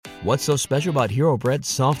What's so special about Hero Bread's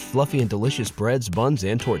soft, fluffy, and delicious breads, buns,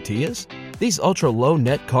 and tortillas? These ultra-low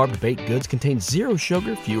net-carb baked goods contain zero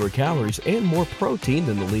sugar, fewer calories, and more protein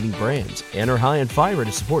than the leading brands, and are high in fiber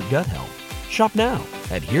to support gut health. Shop now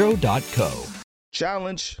at hero.co.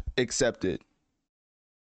 Challenge accepted.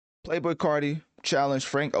 Playboy Cardi challenged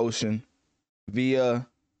Frank Ocean via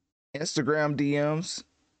Instagram DMs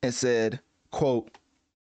and said, quote,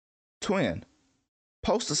 "Twin,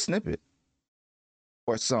 post a snippet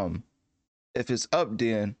or something. If it's up,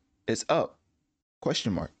 then it's up.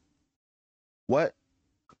 Question mark. What?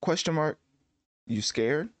 Question mark. You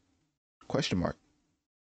scared? Question mark."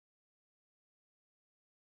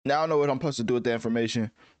 Now I don't know what I'm supposed to do with that information,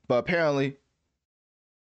 but apparently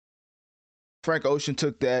Frank Ocean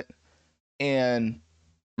took that and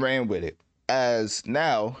ran with it, as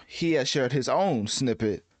now he has shared his own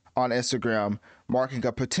snippet on Instagram, marking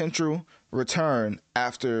a potential return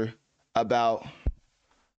after about,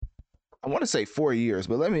 I want to say 4 years,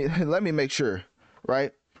 but let me make sure,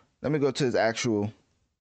 right? Let me go to his actual,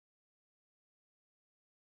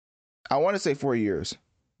 I want to say 4 years,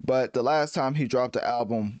 but the last time he dropped the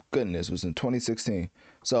album, goodness, was in 2016.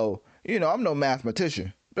 So, I'm no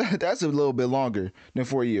mathematician. That's a little bit longer than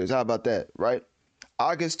 4 years. How about that, right?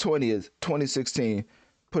 August 20th, 2016,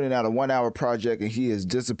 putting out a 1-hour project, and he has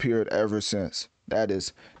disappeared ever since. That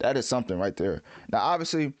is something right there. Now,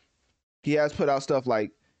 obviously, he has put out stuff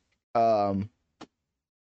like Cayendo.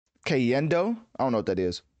 I don't know what that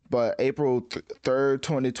is. But April 3rd,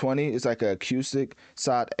 2020, it's like an acoustic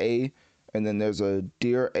side A. And then there's a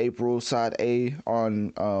Dear April side A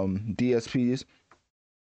on DSPs.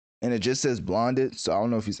 And it just says Blonded. So I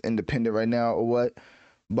don't know if he's independent right now or what.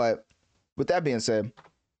 But with that being said,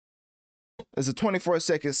 there's a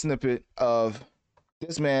 24-second snippet of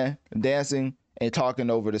this man dancing and talking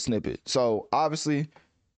over the snippet. So obviously,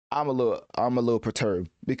 I'm a little perturbed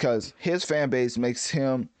because his fan base makes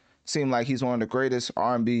him seem like he's one of the greatest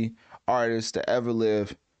R&B artists to ever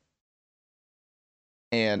live.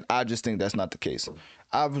 And I just think that's not the case.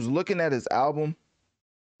 I was looking at his album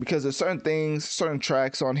because there's certain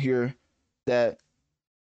tracks on here that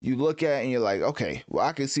you look at and you're like, okay, well,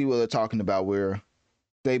 I can see what they're talking about, where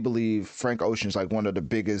they believe Frank Ocean's like one of the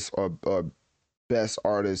biggest or best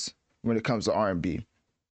artists when it comes to R&B.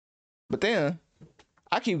 But then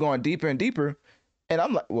I keep going deeper and deeper, and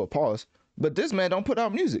I'm like, well, pause. But this man don't put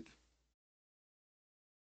out music.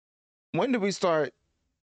 When did we start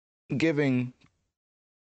giving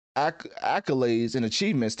accolades and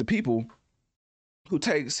achievements to people who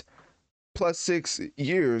takes plus 6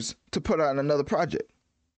 years to put out another project?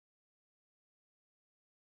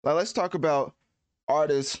 Now let's talk about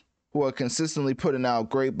artists who are consistently putting out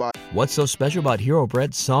great bodies. What's so special about Hero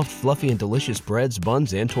Bread's soft, fluffy, and delicious breads,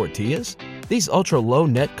 buns, and tortillas? These ultra-low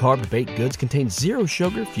net-carb baked goods contain zero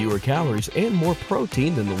sugar, fewer calories, and more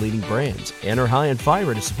protein than the leading brands, and are high in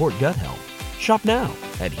fiber to support gut health. Shop now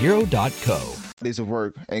at hero.co. Days of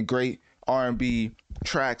work and great R&B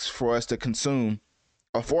tracks for us to consume,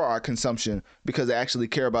 or for our consumption, because they actually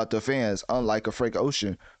care about their fans, unlike a Frank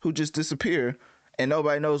Ocean who just disappeared and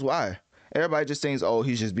nobody knows why. Everybody just thinks, oh,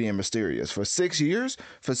 he's just being mysterious. For 6 years,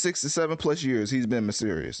 for 6 to 7 plus years, he's been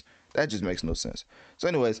mysterious. That just makes no sense. So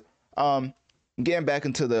anyways, getting back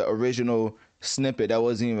into the original snippet, that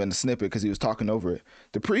wasn't even a snippet because he was talking over it.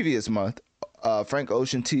 The previous month, Frank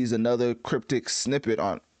Ocean teased another cryptic snippet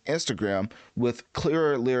on Instagram with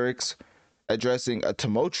clearer lyrics addressing a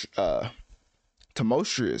tumultuous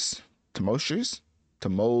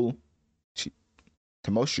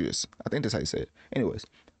I think that's how you say it. Anyways,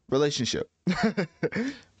 relationship.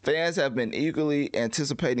 Fans have been eagerly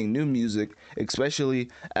anticipating new music, especially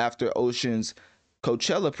after Ocean's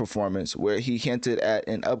Coachella performance, where he hinted at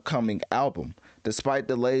an upcoming album. Despite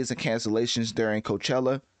delays and cancellations during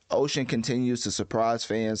Coachella, Ocean continues to surprise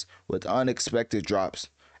fans with unexpected drops,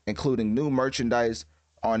 including new merchandise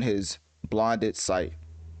on his Blonded site.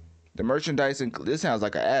 The merchandise, this sounds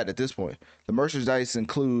like an ad at this point. The merchandise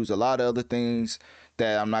includes a lot of other things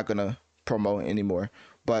that I'm not going to promote anymore.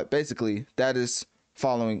 But basically, that is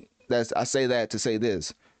following, I say that to say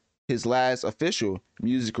this. His last official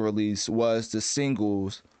music release was the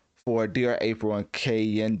singles for Dear April and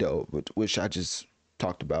Cayendo, which I just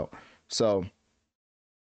talked about. So,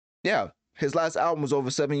 yeah, his last album was over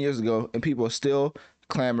 7 years ago, and people are still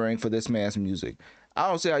clamoring for this man's music. I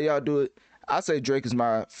don't see how y'all do it. I say Drake is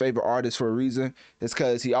my favorite artist for a reason. It's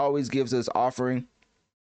because he always gives us offering,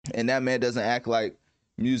 and that man doesn't act like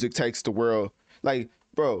music takes the world. Like,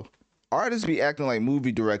 bro, artists be acting like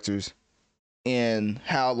movie directors and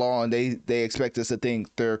how long they expect us to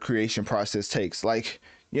think their creation process takes. Like,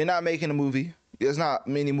 you're not making a movie. There's not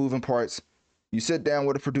many moving parts. You sit down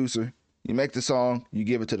with a producer, you make the song, you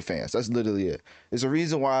give it to the fans. That's literally it. It's a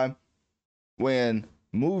reason why when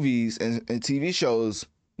movies and TV shows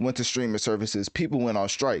went to streaming services, people went on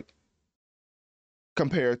strike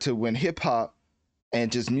compared to when hip hop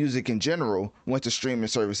and just music in general went to streaming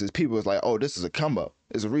services. People was like, oh, this is a come up.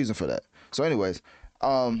 There's a reason for that. So anyways,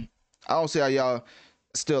 I don't see how y'all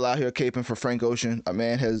still out here caping for Frank Ocean, a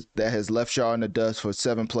man that has left y'all in the dust for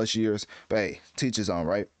 7+ years. But hey, teach his own,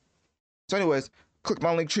 right? So anyways, click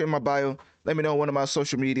my link tree in my bio. Let me know on one of my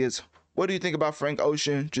social medias. What do you think about Frank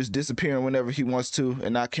Ocean just disappearing whenever he wants to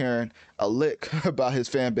and not caring a lick about his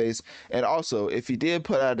fan base? And also, if he did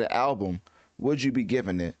put out an album, would you be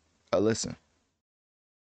giving it a listen?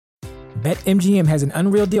 BetMGM has an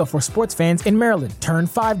unreal deal for sports fans in Maryland. Turn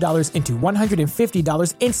 $5 into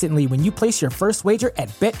 $150 instantly when you place your first wager at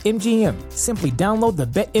BetMGM. Simply download the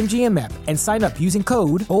BetMGM app and sign up using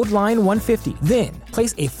code OldLine150. Then,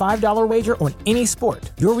 place a $5 wager on any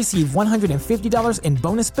sport. You'll receive $150 in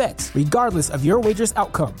bonus bets, regardless of your wager's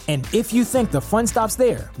outcome. And if you think the fun stops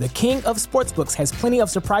there, the king of sportsbooks has plenty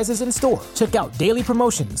of surprises in store. Check out daily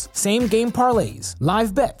promotions, same-game parlays,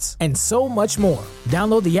 live bets, and so much more.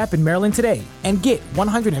 Download the app in Maryland today and get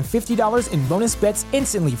 $150 in bonus bets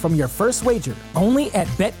instantly from your first wager. Only at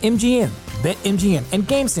BetMGM. BetMGM and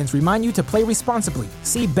GameSense remind you to play responsibly.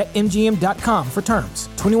 See BetMGM.com for terms.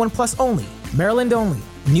 21 plus only. Maryland only.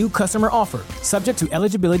 New customer offer. Subject to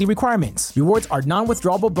eligibility requirements. Rewards are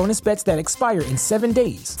non-withdrawable bonus bets that expire in 7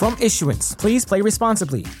 days. From issuance, please play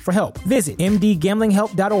responsibly. For help, visit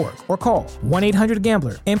mdgamblinghelp.org or call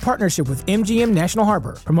 1-800-GAMBLER in partnership with MGM National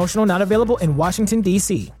Harbor. Promotional not available in Washington,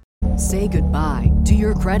 D.C. Say goodbye to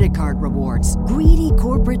your credit card rewards. Greedy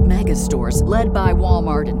corporate mega stores, led by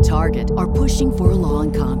Walmart and Target, are pushing for a law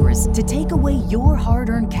in Congress to take away your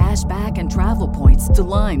hard-earned cash back and travel points to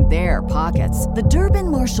line their pockets. The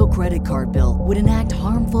Durbin-Marshall credit card bill would enact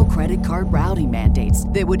harmful credit card routing mandates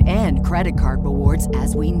that would end credit card rewards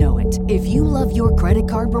as we know it. If you love your credit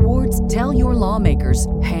card rewards, tell your lawmakers,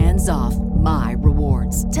 hands off my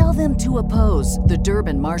rewards. Tell them to oppose the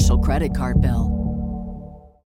Durbin-Marshall credit card bill.